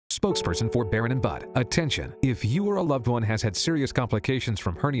spokesperson for Barron & Budd. Attention! If you or a loved one has had serious complications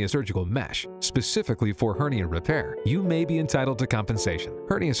from hernia surgical mesh, specifically for hernia repair, you may be entitled to compensation.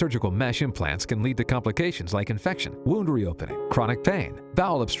 Hernia surgical mesh implants can lead to complications like infection, wound reopening, chronic pain,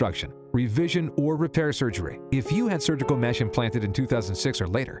 bowel obstruction, revision, or repair surgery. If you had surgical mesh implanted in 2006 or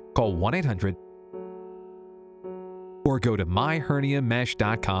later, call 1-800 or go to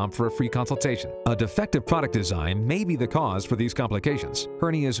myherniamesh.com for a free consultation. A defective product design may be the cause for these complications.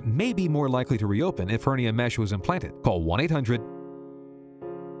 Hernias may be more likely to reopen if hernia mesh was implanted. Call 1-800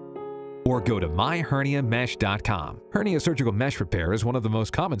 or go to myherniamesh.com. Hernia surgical mesh repair is one of the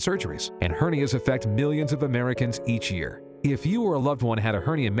most common surgeries, and hernias affect millions of Americans each year. If you or a loved one had a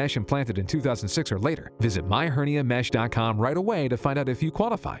hernia mesh implanted in 2006 or later, visit myherniamesh.com right away to find out if you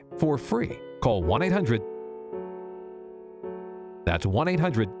qualify for free. Call 1-800 That's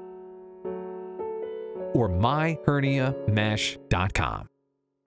 1-800 or myherniamesh.com.